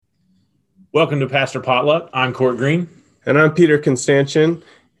Welcome to Pastor Potluck. I'm Court Green. And I'm Peter Constantian.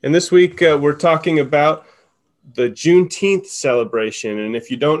 And this week we're talking about the Juneteenth celebration. And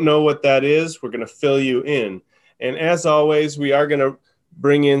if you don't know what that is, we're going to fill you in. And as always, we are going to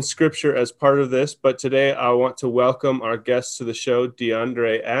bring in scripture as part of this. But today I want to welcome our guest to the show,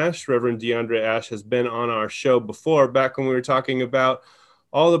 DeAndre Ash. Reverend DeAndre Ash has been on our show before, back when we were talking about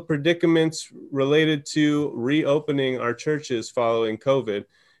all the predicaments related to reopening our churches following COVID.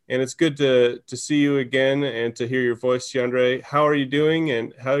 And it's good to see you again and to hear your voice, DeAndre. How are you doing,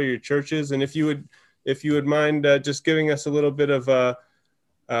 and how are your churches? And if you would mind just giving us a little bit of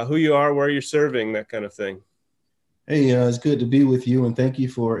who you are, where you're serving, that kind of thing. Hey, it's good to be with you, and thank you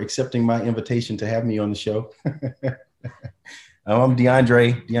for accepting my invitation to have me on the show. I'm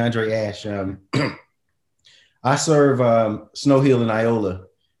DeAndre Ash. I serve Snow Hill and Iola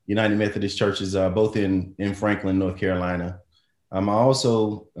United Methodist Churches, both in Franklin, North Carolina. I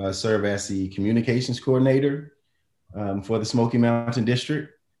also serve as the communications coordinator for the Smoky Mountain District.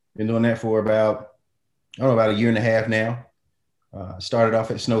 Been doing that for about a year and a half now. Started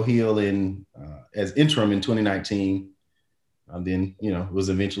off at Snow Hill as interim in 2019. Then, was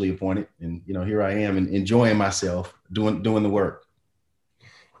eventually appointed, and, here I am and enjoying myself doing the work.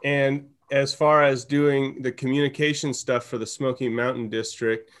 And as far as doing the communication stuff for the Smoky Mountain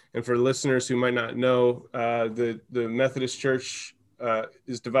District, and for listeners who might not know, the Methodist Church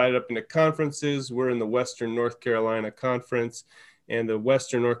is divided up into conferences. We're in the Western North Carolina Conference, and the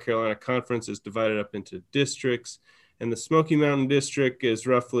Western North Carolina Conference is divided up into districts. And the Smoky Mountain District is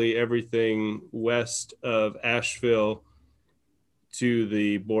roughly everything west of Asheville to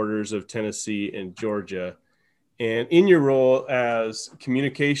the borders of Tennessee and Georgia. And in your role as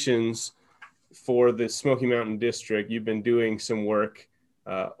communications for the Smoky Mountain District, you've been doing some work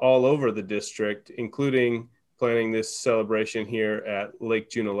all over the district, including planning this celebration here at Lake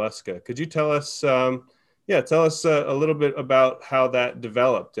Junaluska. Could you tell us a little bit about how that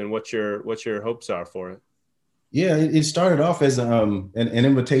developed and what your hopes are for it? Yeah, it started off as an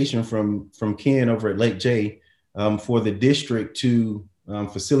invitation from Ken over at Lake J for the district to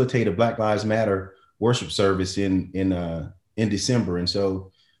facilitate a Black Lives Matter worship service in December. And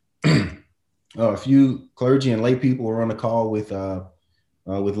so a few clergy and lay people were on the call with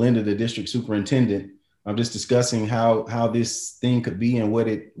Linda, the district superintendent. I'm just discussing how this thing could be and what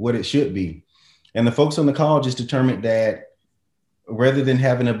it should be. And the folks on the call just determined that rather than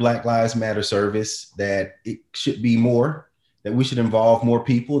having a Black Lives Matter service, that it should be more, that we should involve more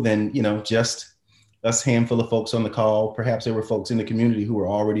people than, just us handful of folks on the call. Perhaps there were folks in the community who were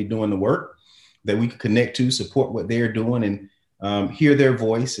already doing the work that we could connect to, support what they're doing, and hear their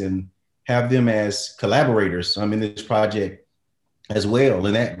voice and have them as collaborators in this project as well.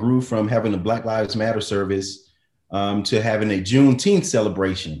 And that grew from having a Black Lives Matter service to having a Juneteenth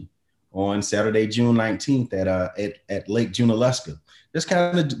celebration on Saturday, June 19th at Lake Junaluska. Just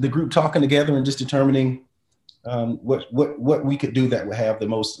kind of the group talking together and just determining what we could do that would have the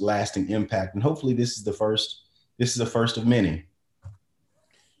most lasting impact. And hopefully this is the first of many.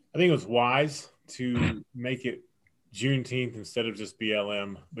 I think it was wise to make it Juneteenth instead of just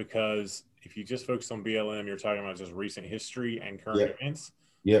BLM, because if you just focus on BLM, you're talking about just recent history and current events.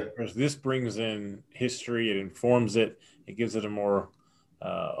 Yeah. Whereas this brings in history, it informs it, it gives it a more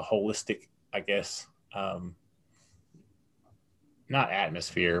holistic, I guess, not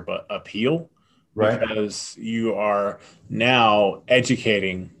atmosphere, but appeal. Right. Because you are now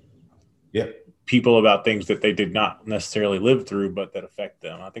educating Yep. people about things that they did not necessarily live through, but that affect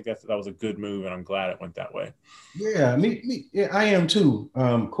them. I think that was a good move, and I'm glad it went that way. Yeah, I am too,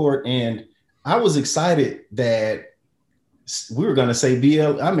 Court. And I was excited that we were going to say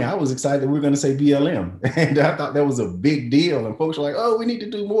I was excited that we were going to say BLM, and I thought that was a big deal. And folks were like, "Oh, we need to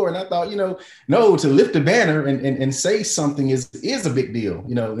do more." And I thought, no, to lift a banner and say something is a big deal,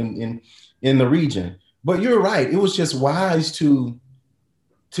 in the region. But you're right; it was just wise to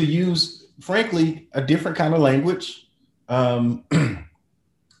use, frankly, a different kind of language. That,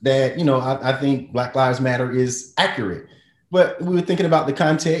 I think Black Lives Matter is accurate, but we were thinking about the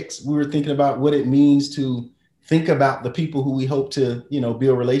context. We were thinking about what it means to think about the people who we hope to,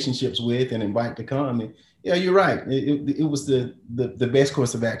 build relationships with and invite to come. And yeah, you're right. It was the best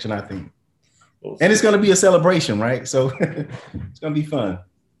course of action, I think. And it's going to be a celebration, right? So it's going to be fun.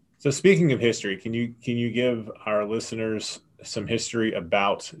 So speaking of history, can you give our listeners some history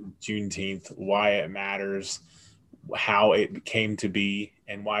about Juneteenth, why it matters, how it came to be,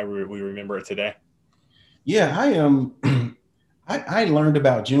 and why we remember it today? Yeah, I learned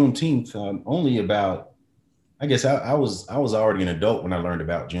about Juneteenth only about, I guess I was already an adult when I learned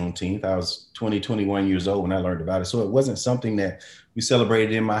about Juneteenth. I was 21 years old when I learned about it. So it wasn't something that we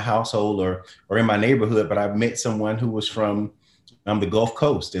celebrated in my household or in my neighborhood, but I met someone who was from the Gulf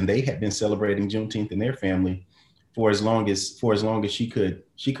Coast, and they had been celebrating Juneteenth in their family for as long as she could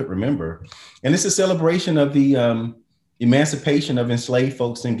remember. And it's a celebration of the emancipation of enslaved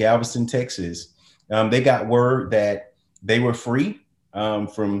folks in Galveston, Texas. They got word that they were free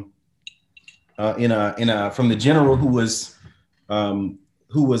from the general who was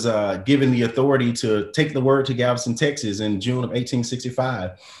given the authority to take the word to Galveston, Texas in June of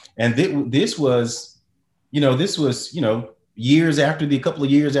 1865. And this was years after a couple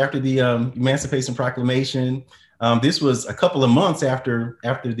of years after the Emancipation Proclamation. This was a couple of months after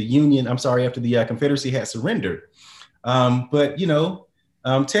the Confederacy had surrendered. But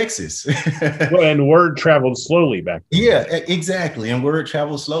Texas. Well, and word traveled slowly back then. Yeah, exactly. And word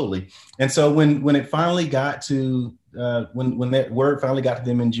traveled slowly. And so when it finally got to when that word finally got to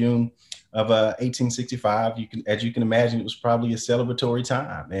them in June of 1865, as you can imagine, it was probably a celebratory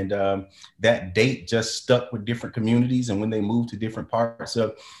time. And that date just stuck with different communities. And when they moved to different parts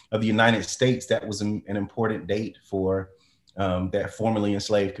of the United States, that was an important date for that formerly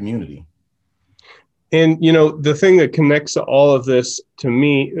enslaved community. And the thing that connects all of this to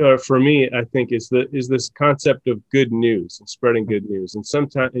me, for me, I think, is this concept of good news and spreading good news. And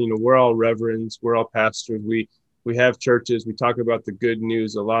sometimes, we're all reverends, we're all pastors, we have churches, we talk about the good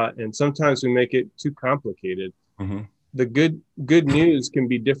news a lot, and sometimes we make it too complicated. Mm-hmm. The good news can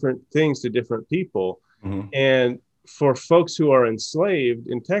be different things to different people. Mm-hmm. And for folks who are enslaved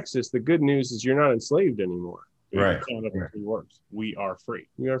in Texas, the good news is you're not enslaved anymore. Right. Three words. We are free.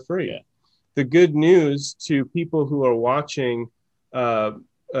 We are free. Yeah. The good news to people who are watching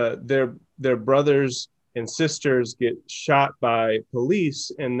their brothers and sisters get shot by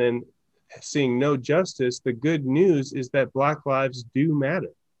police and then seeing no justice, the good news is that Black lives do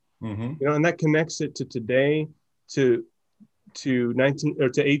matter. Mm-hmm. And that connects it to today, to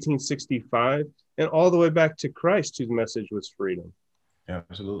 1865, and all the way back to Christ, whose message was freedom.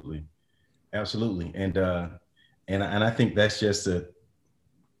 Absolutely, and I think that's just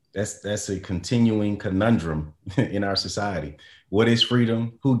that's a continuing conundrum in our society. What is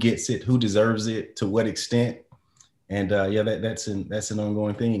freedom? Who gets it? Who deserves it? To what extent? And that's an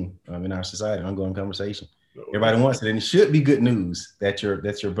ongoing thing in our society, ongoing conversation. Everybody wants it, and it should be good news that your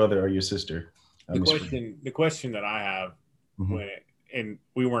brother or your sister. The question that I have, mm-hmm. and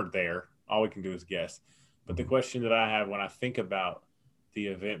we weren't there, all we can do is guess. But the question that I have when I think about the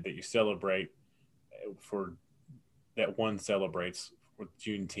event that you celebrate that one celebrates with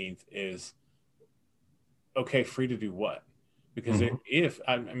Juneteenth is, okay, free to do what? Because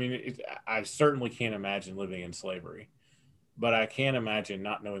mm-hmm. I certainly can't imagine living in slavery, but I can imagine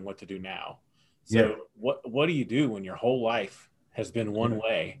not knowing what to do now. So what do you do when your whole life has been one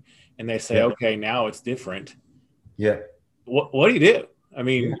way and they say, okay, now it's different? Yeah. What do you do? I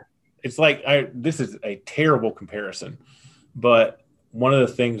mean, it's like, this is a terrible comparison, but one of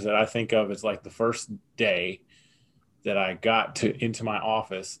the things that I think of is like the first day that I got into my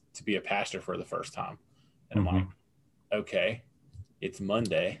office to be a pastor for the first time. And mm-hmm. I'm like, okay, it's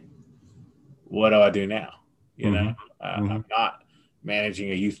Monday. What do I do now? Mm-hmm. I'm not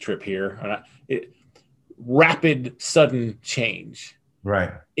managing a youth trip here. Rapid, sudden change.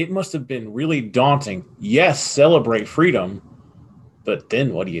 Right. It must have been really daunting. Yes, celebrate freedom, but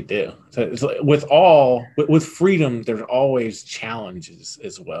then what do you do? So it's like with freedom, there's always challenges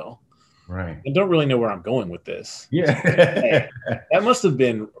as well. Right. I don't really know where I'm going with this. Yeah. That must have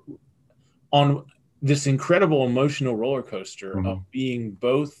been on this incredible emotional roller coaster mm-hmm. of being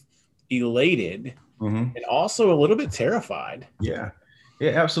both elated mm-hmm. and also a little bit terrified. Yeah,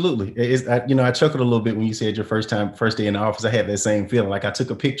 absolutely. I chuckled a little bit when you said your first day in the office. I had that same feeling. Like I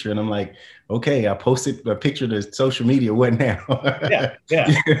took a picture and I'm like, okay, I posted a picture to social media. What now? Yeah.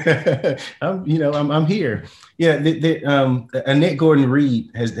 I'm here. Yeah. Annette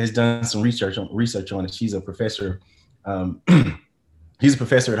Gordon-Reed has done some research on it. She's a professor. He's a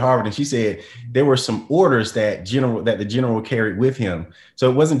professor at Harvard, and she said there were some orders that the general carried with him. So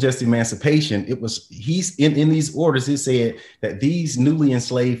it wasn't just emancipation. It was he's in these orders. It said that these newly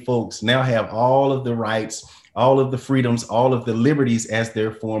enslaved folks now have all of the rights, all of the freedoms, all of the liberties as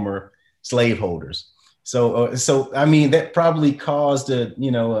their former slaveholders. So I mean that probably caused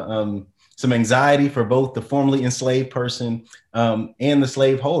some anxiety for both the formerly enslaved person and the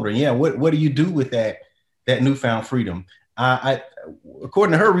slaveholder. Yeah, what do you do with that newfound freedom?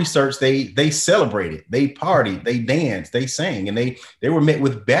 According to her research, they celebrated, they partied, they danced, they sang, and they were met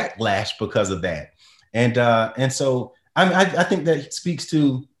with backlash because of that. And so I think that speaks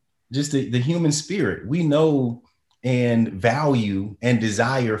to just the human spirit. We know and value and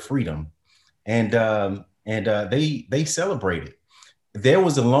desire freedom, and they celebrated. there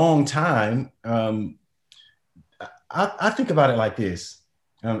was a long time. I think about it like this: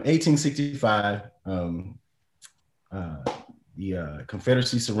 1865, the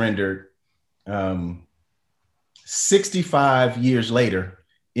Confederacy surrendered. 65 years later,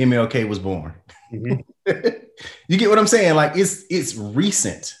 MLK was born. Mm-hmm. You get what I'm saying? Like it's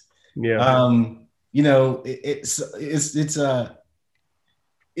recent. Yeah. You know, it's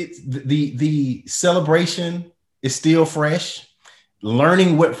the celebration is still fresh.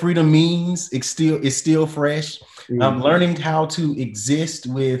 Learning what freedom means, it's still fresh. Learning how to exist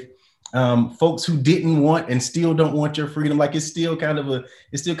with folks who didn't want and still don't want your freedom. Like it's a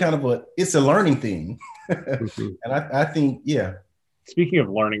learning thing. And I think, yeah. Speaking of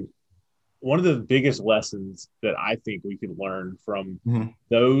learning, one of the biggest lessons that I think we could learn from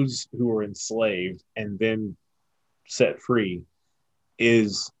those who were enslaved and then set free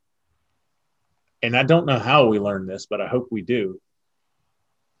is, and I don't know how we learn this, but I hope we do.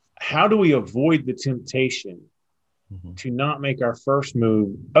 How do we avoid the temptation to not make our first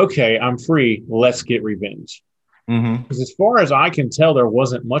move? Okay, I'm free. Let's get revenge. Because as far as I can tell, there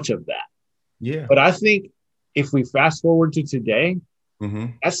wasn't much of that. Yeah. But I think if we fast forward to today,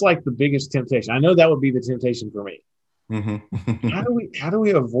 that's like the biggest temptation. I know that would be the temptation for me. How do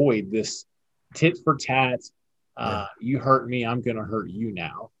we avoid this tit for tat? You hurt me, I'm going to hurt you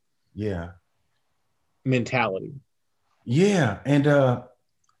now. Yeah. Mentality. Yeah, and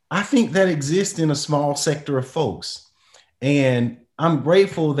I think that exists in a small sector of folks, and I'm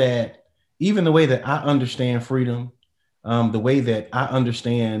grateful that even the way that I understand freedom, the way that I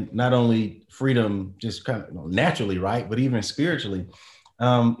understand not only freedom just kind of naturally, right, but even spiritually,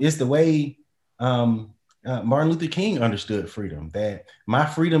 is the way Martin Luther King understood freedom, that my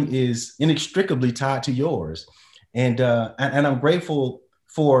freedom is inextricably tied to yours. And I'm grateful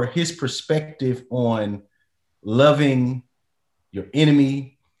for his perspective on loving your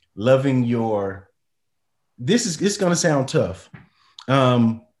enemy, loving it's going to sound tough,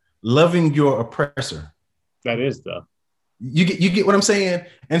 loving your oppressor. That is tough. You get what I'm saying?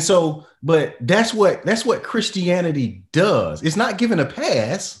 And so, but that's what Christianity does. It's not giving a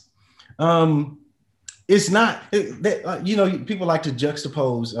pass. It's not that people like to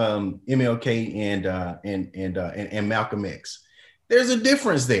juxtapose MLK and Malcolm X. There's a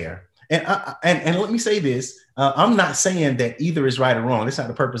difference there. And let me say this: I'm not saying that either is right or wrong. That's not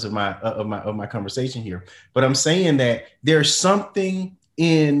the purpose of my conversation here. But I'm saying that there's something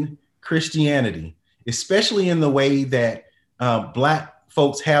in Christianity, especially in the way that Black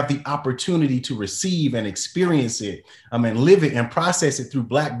folks have the opportunity to receive and experience it, and live it and process it through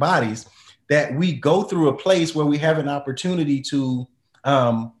Black bodies, that we go through a place where we have an opportunity to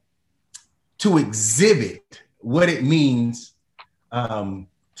exhibit what it means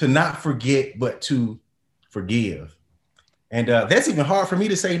to not forget, but to forgive. And that's even hard for me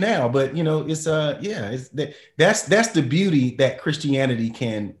to say now, but it's that's the beauty that Christianity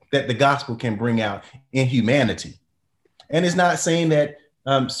that the gospel can bring out in humanity. And it's not saying that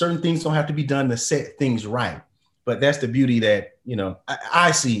certain things don't have to be done to set things right, but that's the beauty that I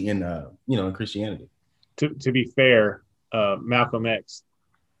see in in Christianity. To be fair, Malcolm X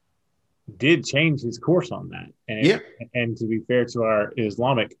did change his course on that, and to be fair to our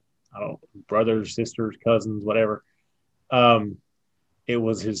Islamic brothers, sisters, cousins, whatever, it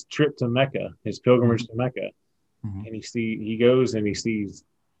was his trip to Mecca, his pilgrimage to Mecca, and he goes and he sees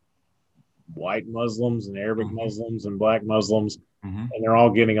white Muslims and Arabic Muslims and Black Muslims, and they're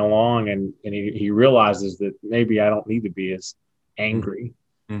all getting along, and he realizes that maybe I don't need to be as angry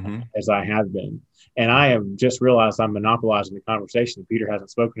as I have been. And I have just realized I'm monopolizing the conversation. Peter hasn't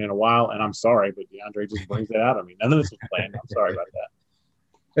spoken in a while, and I'm sorry, but DeAndre just brings that out of me. None of this was planned. I'm sorry about that.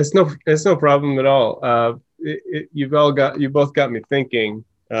 It's no problem at all. You both got me thinking,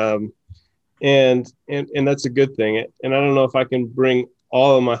 and that's a good thing. And I don't know if I can bring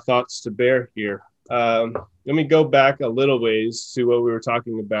all of my thoughts to bear here. Let me go back a little ways to what we were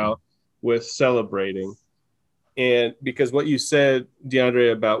talking about with celebrating. And because what you said,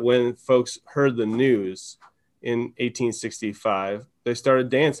 DeAndre, about when folks heard the news in 1865, they started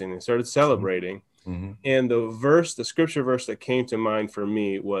dancing, they started celebrating. And the scripture verse that came to mind for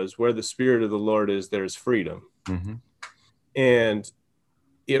me was, where the Spirit of the Lord is, there's freedom. And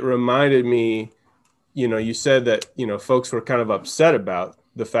it reminded me, you said that, folks were kind of upset about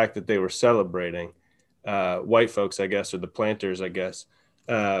the fact that they were celebrating, white folks, I guess, or the planters, I guess.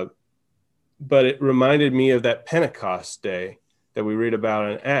 But it reminded me of that Pentecost day that we read about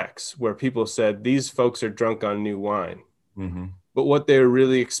in Acts, where people said, these folks are drunk on new wine. But what they were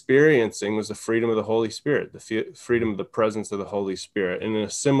really experiencing was the freedom of the Holy Spirit, the freedom of the presence of the Holy Spirit. And in a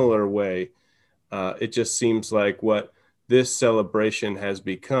similar way, it just seems like what this celebration has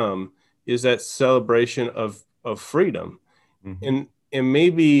become is that celebration of freedom. And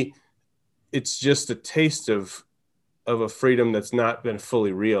maybe it's just a taste of a freedom that's not been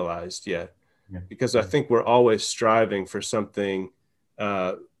fully realized yet, because I think we're always striving for something,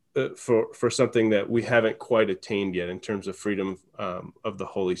 for something that we haven't quite attained yet in terms of freedom of the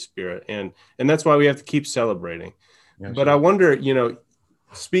Holy Spirit, and that's why we have to keep celebrating. But I wonder,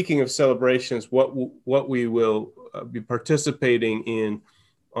 speaking of celebrations, what we will be participating in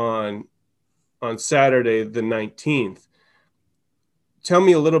on Saturday the 19th. Tell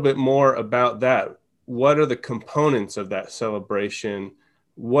me a little bit more about that. What are the components of that celebration?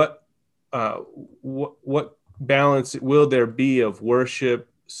 What balance will there be of worship,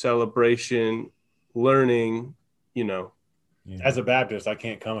 celebration, learning? As a Baptist, I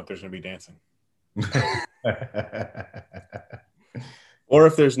can't come if there's going to be dancing. Or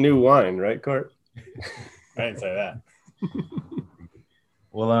if there's new wine, right, Cart? I didn't say that.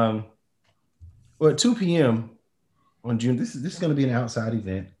 Well, at 2 p.m. on June, this is going to be an outside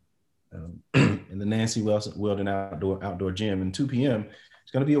event in the Nancy Weldon outdoor gym. And 2 p.m.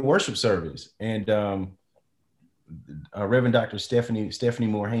 it's going to be a worship service. And Reverend Dr. Stephanie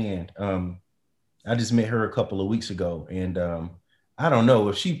Moorhand, I just met her a couple of weeks ago, and I don't know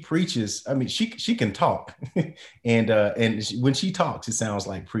if she preaches. I mean, she can talk, and when she talks, it sounds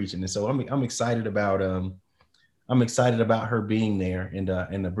like preaching. And so I'm excited about her being there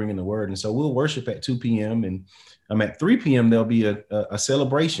and bringing the word. And so we'll worship at 2 p.m. and at 3 p.m. there'll be a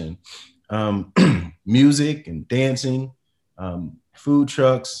celebration, music and dancing, food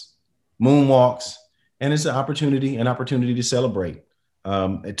trucks, moonwalks, and it's an opportunity to celebrate,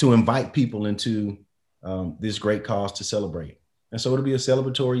 to invite people into this great cause to celebrate. And so it'll be a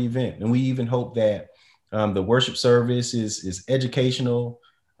celebratory event. And we even hope that the worship service is educational,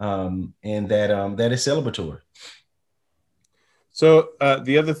 and that is celebratory. So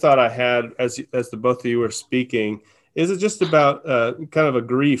the other thought I had as the both of you were speaking is it just about kind of a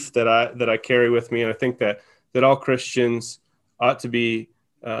grief that I carry with me, and I think that all Christians ought to be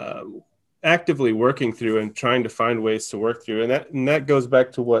actively working through and trying to find ways to work through, and that goes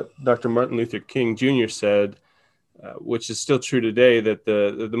back to what Dr. Martin Luther King Jr. said, which is still true today, that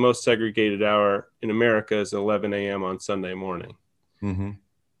the most segregated hour in America is 11 a.m. on Sunday morning. Mm-hmm.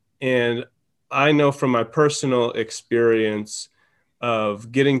 And I know from my personal experience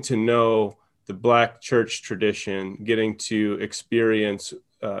of getting to know the Black church tradition, getting to experience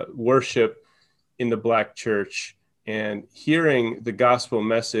worship in the Black church, and hearing the gospel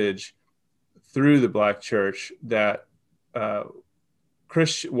message through the Black church, that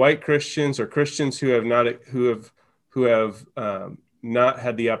white Christians or Christians who have not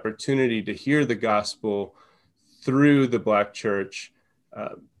had the opportunity to hear the gospel through the Black church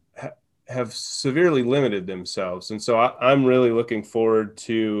have severely limited themselves. And so I'm really looking forward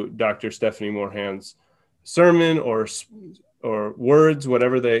to Dr. Stephanie Moorhand's sermon or words,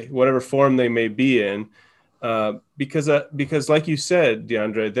 whatever form they may be in, because like you said,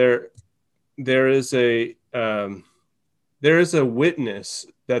 DeAndre, there is a witness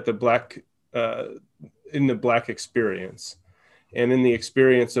that the Black in the Black experience, and in the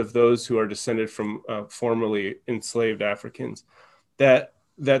experience of those who are descended from formerly enslaved Africans, that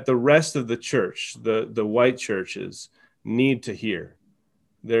the rest of the church, the white churches, need to hear.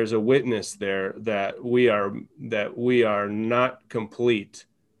 There's a witness there that we are not complete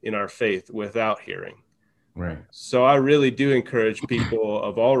in our faith without hearing. Right. So I really do encourage people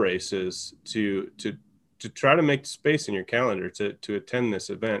of all races to try to make space in your calendar to attend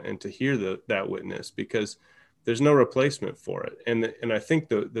this event and to hear that witness, because there's no replacement for it. And I think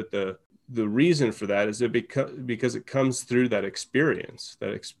that the reason for that is that because it comes through that experience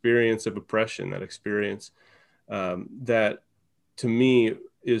of oppression, that experience that to me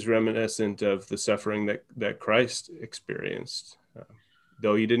is reminiscent of the suffering that Christ experienced,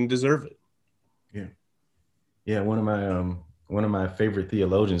 though he didn't deserve it. Yeah. One of my favorite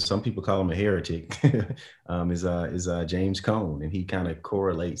theologians, some people call him a heretic, is James Cone, and he kind of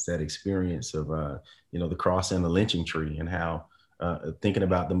correlates that experience of the cross and the lynching tree, and how thinking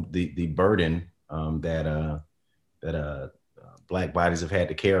about the burden that Black bodies have had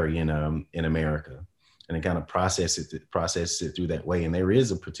to carry in America, and then kind of process it through that way. And there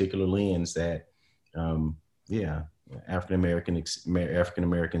is a particular lens that African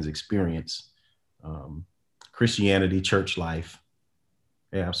Americans experience Christianity, church life.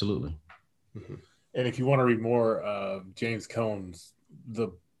 Yeah, absolutely. Mm-hmm. And if you want to read more of James Cone's, the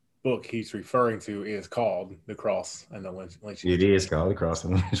book he's referring to is called The Cross and the Lynching. It is called The Cross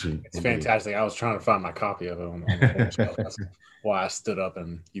and the Lynching. It's fantastic. I was trying to find my copy of it on the shelf. That's why I stood up,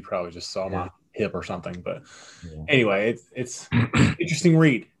 and you probably just saw my hip or something. But Yeah. anyway, it's interesting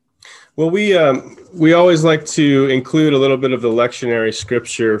read. Well, we always like to include a little bit of the lectionary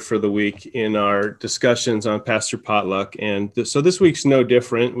scripture for the week in our discussions on Pastor Potluck, and so this week's no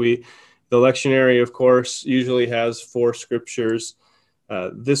different. The lectionary, of course, usually has 4 scriptures.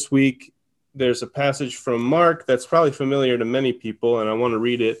 This week, there's a passage from Mark that's probably familiar to many people, and I want to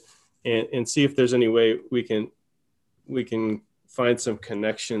read it and see if there's any way we can find some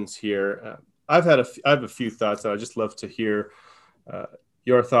connections here. I have a few thoughts that I'd just love to hear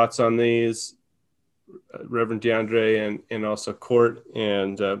your thoughts on these, Reverend DeAndre and also Court.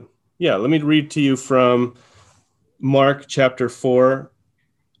 And let me read to you from Mark chapter 4,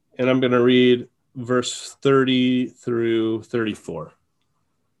 and I'm going to read verse 30 through 34.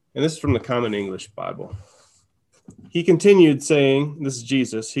 And this is from the Common English Bible. He continued saying, this is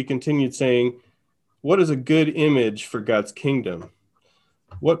Jesus, he continued saying, "What is a good image for God's kingdom?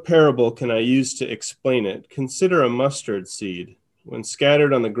 What parable can I use to explain it? Consider a mustard seed. When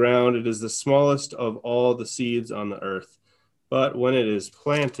scattered on the ground, it is the smallest of all the seeds on the earth. But when it is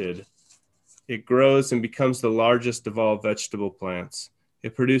planted, it grows and becomes the largest of all vegetable plants.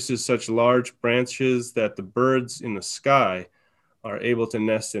 It produces such large branches that the birds in the sky are able to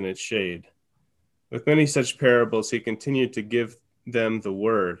nest in its shade." With many such parables, he continued to give them the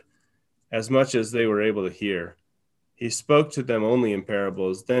word, as much as they were able to hear. He spoke to them only in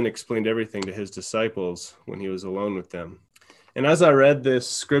parables, then explained everything to his disciples when he was alone with them. And as I read this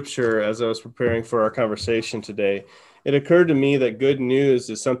scripture, as I was preparing for our conversation today, it occurred to me that good news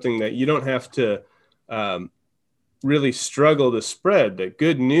is something that you don't have to really struggle to spread, that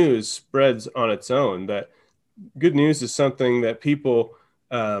good news spreads on its own, that good news is something that people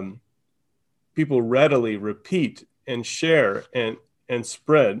readily repeat and share and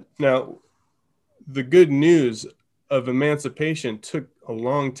spread. Now, the good news of emancipation took a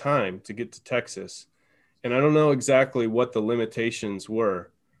long time to get to Texas. And I don't know exactly what the limitations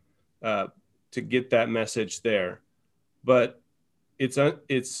were to get that message there, but it's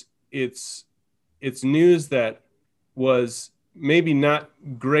news that was maybe not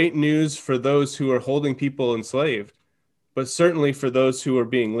great news for those who are holding people enslaved, but certainly for those who are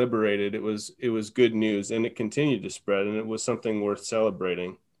being liberated, it was good news, and it continued to spread, and it was something worth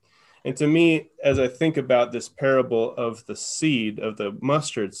celebrating. And to me, as I think about this parable of the seed, of the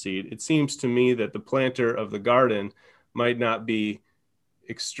mustard seed, it seems to me that the planter of the garden might not be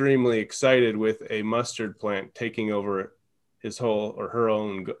extremely excited with a mustard plant taking over his whole or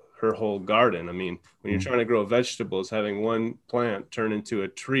her whole garden. I mean, when you're trying to grow vegetables, having one plant turn into a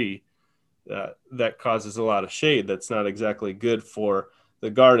tree, that causes a lot of shade. That's not exactly good for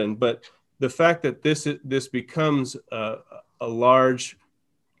the garden. But the fact that this becomes a large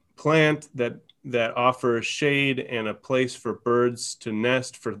plant that offers shade and a place for birds to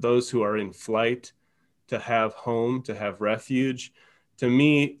nest, for those who are in flight to have home, to have refuge, to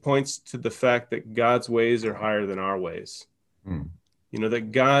me points to the fact that God's ways are higher than our ways. You know,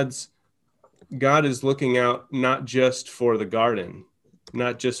 that God is looking out not just for the garden,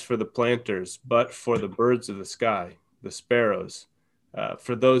 not just for the planters, but for the birds of the sky, the sparrows,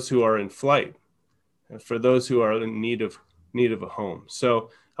 for those who are in flight, and for those who are in need of a home.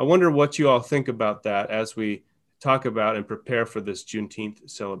 So I wonder what you all think about that as we talk about and prepare for this Juneteenth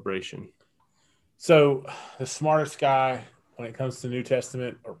celebration. So the smartest guy when it comes to New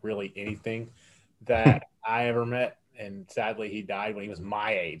Testament, or really anything, that I ever met, and sadly he died when he was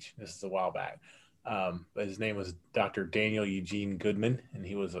my age. This is a while back. But his name was Dr. Daniel Eugene Goodman, and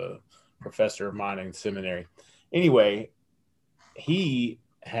he was a professor of mine in seminary. Anyway, he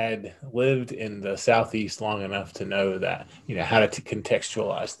had lived in the Southeast long enough to know that, you know, how to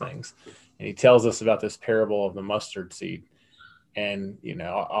contextualize things. And he tells us about this parable of the mustard seed. And, you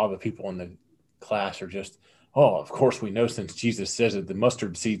know, all the people in the class are just, oh, of course we know, since Jesus says that the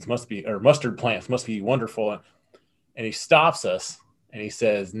mustard seeds must be, or mustard plants must be wonderful. And he stops us and he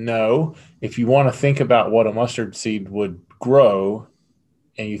says, no, if you want to think about what a mustard seed would grow,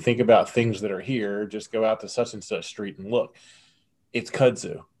 and you think about things that are here, just go out to such and such street and look. It's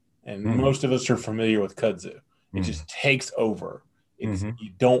kudzu. And most of us are familiar with kudzu. It just takes over. It's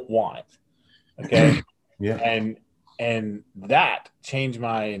you don't want it. Okay. Yeah. And that changed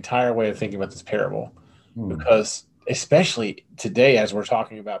my entire way of thinking about this parable, because especially today, as we're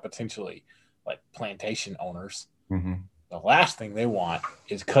talking about potentially like plantation owners, the last thing they want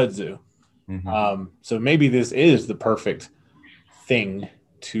is kudzu. So maybe this is the perfect thing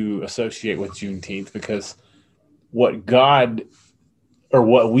to associate with Juneteenth, because what God, or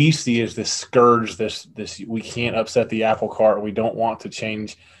what we see is this scourge, this we can't upset the apple cart. We don't want to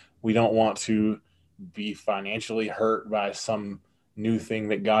change. We don't want to be financially hurt by some new thing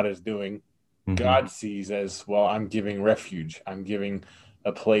that God is doing. God sees as, well, I'm giving refuge. I'm giving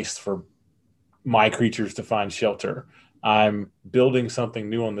a place for my creatures to find shelter. I'm building something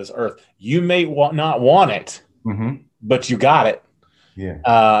new on this earth. You may not want it, but you got it.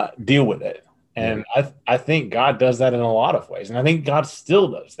 Yeah. Deal with it. And I think God does that in a lot of ways. And I think God still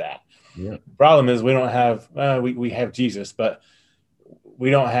does that. Yeah. The problem is we don't have, we have Jesus, but we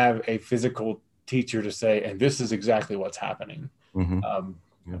don't have a physical teacher to say, and this is exactly what's happening.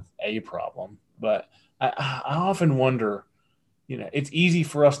 A problem. But I often wonder, it's easy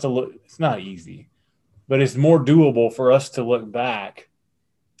for us to look, it's not easy, but it's more doable for us to look back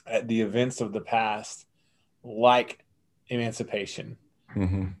at the events of the past, like emancipation,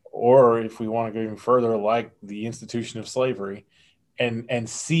 or if we want to go even further, like the institution of slavery, and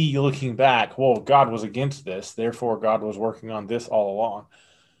see, looking back, well, God was against this, therefore God was working on this all along.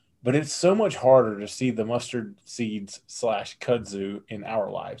 But it's so much harder to see the mustard seeds / kudzu in our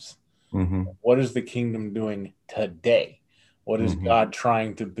lives. What is the kingdom doing today? What is God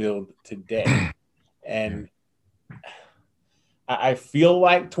trying to build today? And I feel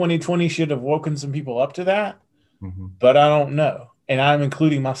like 2020 should have woken some people up to that, but I don't know. And I'm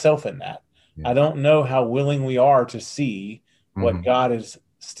including myself in that. I don't know how willing we are to see what God is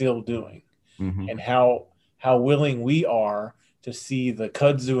still doing, and how willing we are to see the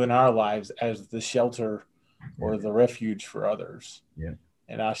kudzu in our lives as the shelter or the refuge for others. Yeah.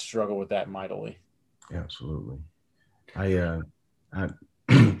 And I struggle with that mightily. Absolutely. I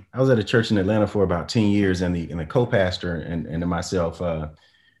was at a church in Atlanta for about 10 years, and the co-pastor and myself,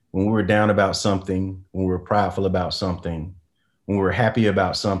 when we were down about something, when we were prideful about something, when we were happy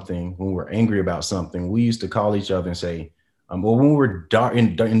about something, when we were angry about something, we used to call each other and say, well, when we were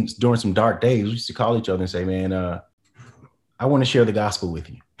during some dark days, we used to call each other and say, man, I want to share the gospel with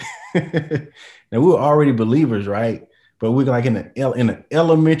you. Now, we were already believers, right? But we like in an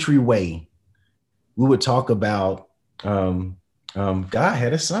elementary way, we would talk about God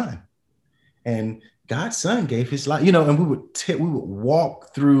had a son, and God's son gave his life, and we would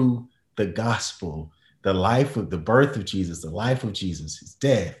walk through the gospel, the life of the birth of Jesus, the life of Jesus, his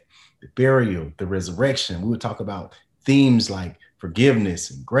death, the burial, the resurrection. We would talk about themes like forgiveness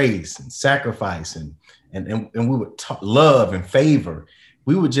and grace and sacrifice and we would talk love and favor.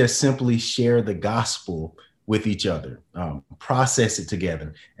 We would just simply share the gospel with each other, process it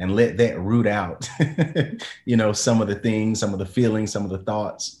together, and let that root out, some of the things, some of the feelings, some of the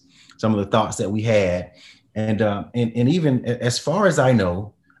thoughts that we had. And even as far as I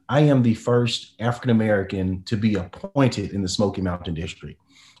know, I am the first African-American to be appointed in the Smoky Mountain District.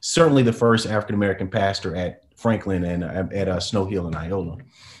 Certainly the first African-American pastor at Franklin and at Snow Hill and Iola.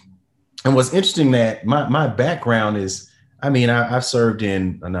 And what's interesting that my background is, I've served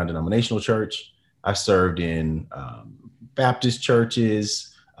in a non-denominational church. I've served in Baptist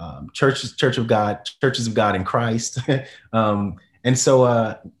churches, churches of God in Christ. And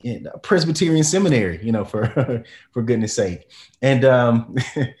so in Presbyterian seminary, for goodness sake. And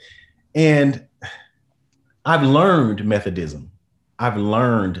and I've learned Methodism. I've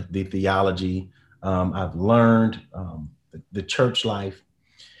learned the theology. I've learned the church life.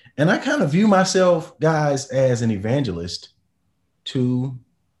 And I kind of view myself, guys, as an evangelist to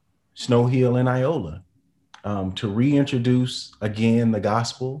Snow Hill and Iola, to reintroduce again the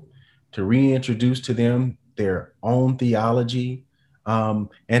gospel, to reintroduce to them their own theology, and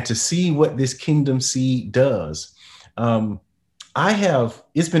to see what this kingdom seed does.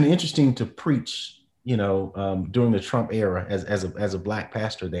 It's been interesting to preach, during the Trump era as a Black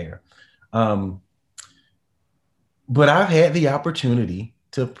pastor there. But I've had the opportunity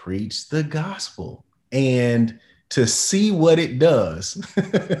to preach the gospel and to see what it does.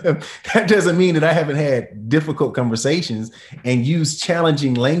 That doesn't mean that I haven't had difficult conversations and used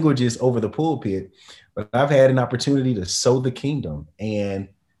challenging languages over the pulpit, but I've had an opportunity to sow the kingdom and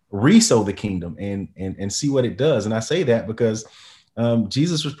re-sow the kingdom and see what it does. And I say that because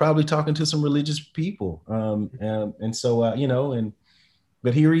Jesus was probably talking to some religious people.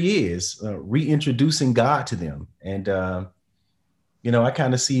 But here he is reintroducing God to them. And, I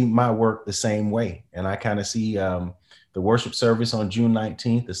kind of see my work the same way. And I kind of see the worship service on June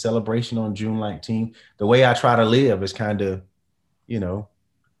 19th, the celebration on June 19th. The way I try to live is kind of,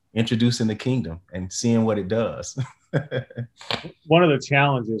 introducing the kingdom and seeing what it does. One of the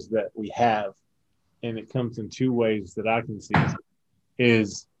challenges that we have, and it comes in two ways that I can see,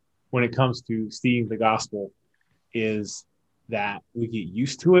 is when it comes to seeing the gospel, is that we get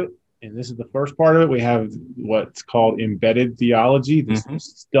used to it. And this is the first part of it. We have what's called embedded theology, the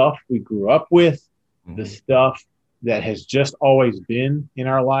stuff we grew up with, the stuff that has just always been in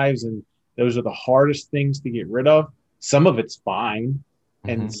our lives. And those are the hardest things to get rid of. Some of it's fine,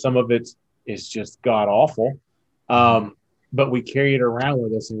 and some of it's is just god awful. But we carry it around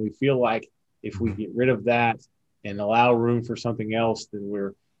with us, and we feel like if we get rid of that and allow room for something else, then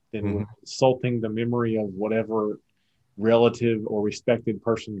we're insulting the memory of whatever relative or respected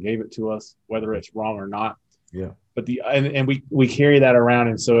person gave it to us, whether it's wrong or not. Yeah. But we carry that around,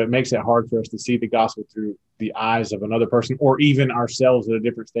 and so it makes it hard for us to see the gospel through the eyes of another person, or even ourselves at a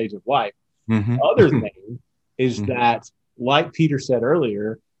different stage of life. The other thing is that, like Peter said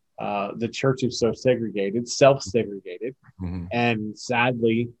earlier, the church is so segregated, self-segregated, and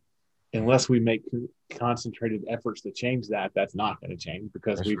sadly, unless we make concentrated efforts to change that, that's not going to change,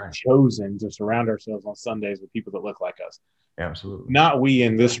 because we've chosen to surround ourselves on Sundays with people that look like us. Absolutely. Not we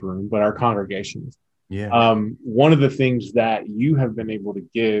in this room, but our congregations. Yeah. One of the things that you have been able to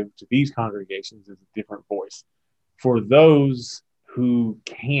give to these congregations is a different voice. For those who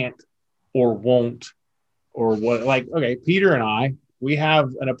can't or won't, or what, like, okay, Peter and I, we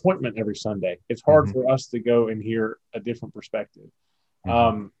have an appointment every Sunday. It's hard for us to go and hear a different perspective.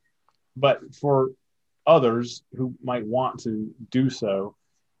 But for others who might want to do so,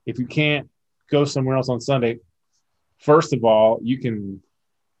 if you can't go somewhere else on Sunday, first of all, you can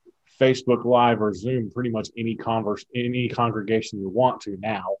Facebook Live or Zoom pretty much any congregation you want to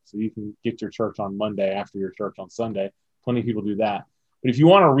now. So you can get your church on Monday after your church on Sunday. Plenty of people do that. But if you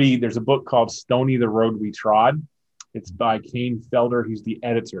want to read, there's a book called Stony the Road We Trod. It's by Kane Felder. He's the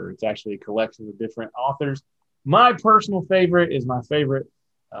editor. It's actually a collection of different authors. My personal favorite is my favorite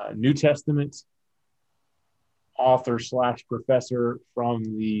New Testament author / professor from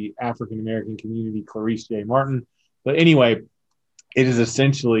the African American community, Clarice J. Martin. But anyway, it is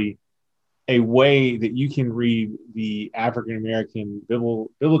essentially a way that you can read the African American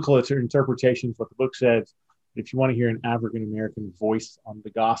biblical interpretations, what the book says. If you want to hear an African American voice on the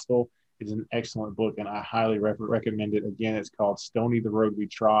gospel, it's an excellent book, and I highly recommend it. Again, it's called Stony the Road We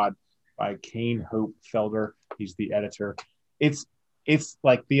Trod by Kane Hope Felder. He's the editor. It's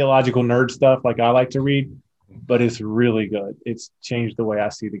like theological nerd stuff like I like to read, but it's really good. It's changed the way I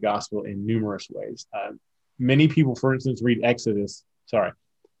see the gospel in numerous ways. Many people, for instance,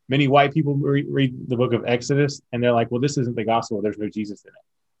 many white people read the book of Exodus, and they're like, well, this isn't the gospel. There's no Jesus in it.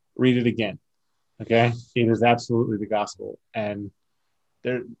 Read it again. Okay? It is absolutely the gospel. And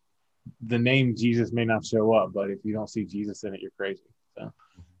the name Jesus may not show up, but if you don't see Jesus in it, you're crazy. So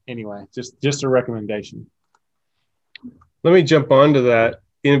anyway, just a recommendation. Let me jump onto that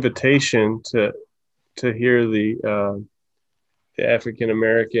invitation to hear the African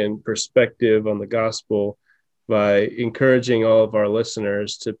American perspective on the gospel by encouraging all of our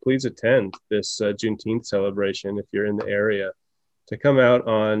listeners to please attend this Juneteenth celebration if you're in the area, to come out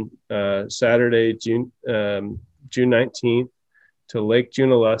on Saturday, June 19th, to Lake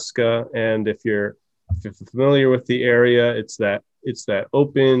Junaluska. And if you're familiar with the area, it's that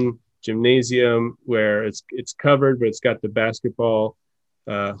open gymnasium where it's covered, but it's got the basketball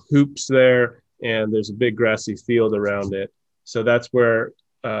hoops there, and there's a big grassy field around it. So that's where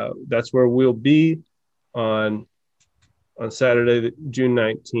we'll be on Saturday, June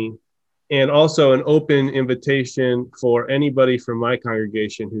 19th. And also an open invitation for anybody from my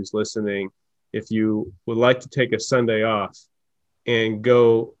congregation who's listening, if you would like to take a Sunday off and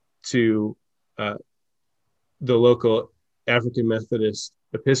go to the local African Methodist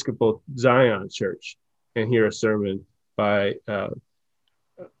Episcopal Zion Church and hear a sermon by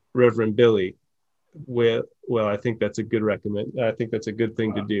Reverend Billy. Well, I think that's a good I think that's a good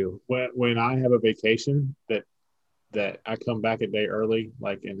thing to do. When I have a vacation that I come back a day early,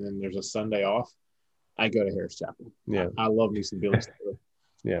 and then there's a Sunday off, I go to Harris Chapel. Yeah, I love me some Billy.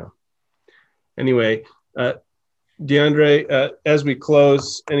 Yeah. Anyway, DeAndre, as we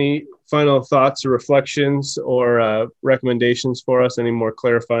close, any final thoughts or reflections or recommendations for us? Any more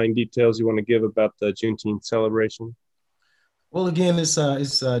clarifying details you want to give about the Juneteenth celebration? Well, again, it's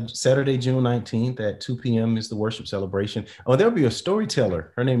Saturday, June 19th at 2 p.m. is the worship celebration. Oh, there'll be a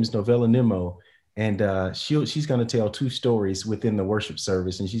storyteller. Her name is Novella Nemo, and she's going to tell 2 stories within the worship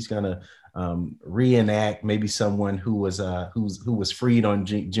service, and she's going to reenact maybe someone who was freed on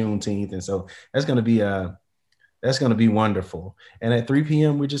Juneteenth, and so that's going to be wonderful. And at 3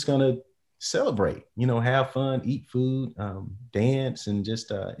 p.m. we're just going to celebrate, have fun, eat food, dance, and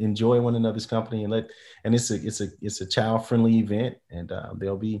just enjoy one another's company. And it's a child-friendly event, and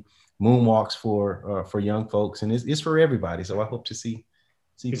there'll be moonwalks for young folks, and it's for everybody. So I hope to see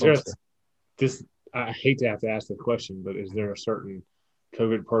folks there. I hate to have to ask the question, but is there a certain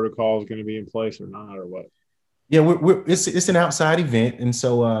COVID protocol is going to be in place or not, or what? Yeah, it's an outside event, and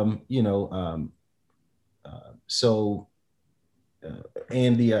so so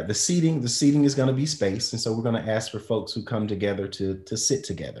and the seating is going to be spaced, and so we're going to ask for folks who come together to sit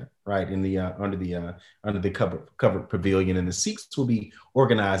together, right, in the under the covered pavilion, and the seats will be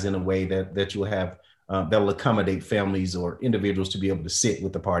organized in a way that you'll have that will accommodate families or individuals to be able to sit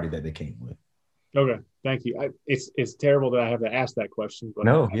with the party that they came with. Okay, thank you. It's terrible that I have to ask that question, but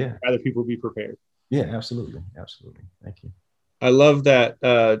no, yeah, I'd rather people be prepared. Yeah, absolutely. Thank you. I love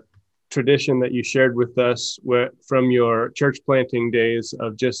that tradition that you shared with us from your church planting days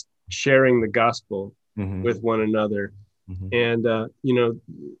of just sharing the gospel with one another. And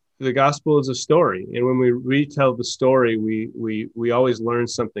the gospel is a story, and when we retell the story, we always learn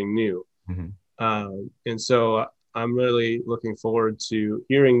something new. And so I'm really looking forward to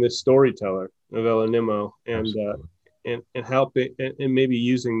hearing this storyteller of El Animo and helping and maybe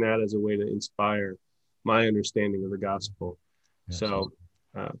using that as a way to inspire my understanding of the gospel. Absolutely.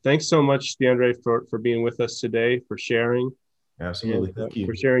 So thanks so much, DeAndre, for being with us today, for sharing. Absolutely. Thank you.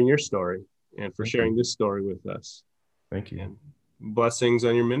 For sharing your story and for sharing this story with us. Thank you. And blessings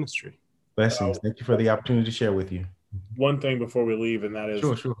on your ministry. Blessings. Thank you for the opportunity to share with you. One thing before we leave, and that is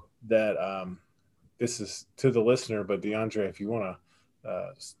sure. that this is to the listener, but DeAndre, if you want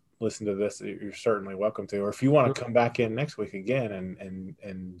to listen to this, you're certainly welcome to. Or if you want to come back in next week again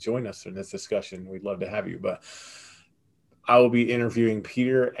and join us in this discussion, we'd love to have you. But I will be interviewing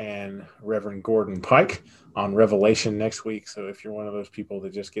Peter and Reverend Gordon Pike on Revelation next week. So if you're one of those people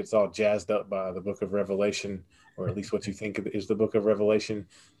that just gets all jazzed up by the book of Revelation, or at least what you think is the book of Revelation,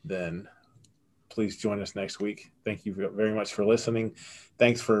 then please join us next week. Thank you very much for listening.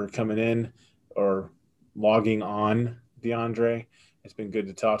 Thanks for coming in or logging on, DeAndre. It's been good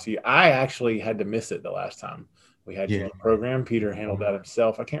to talk to you. I actually had to miss it the last time we had you on the program. Peter handled that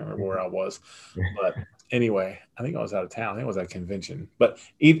himself. I can't remember where I was, but anyway, I think I was out of town. I think it was at a convention. But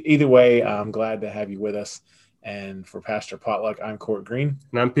either way, I'm glad to have you with us. And for Pastor Potluck, I'm Court Green.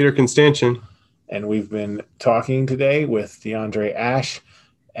 And I'm Peter Constantian. And we've been talking today with DeAndre Ash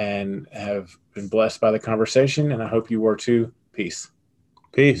and have been blessed by the conversation. And I hope you were too. Peace.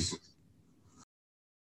 Peace.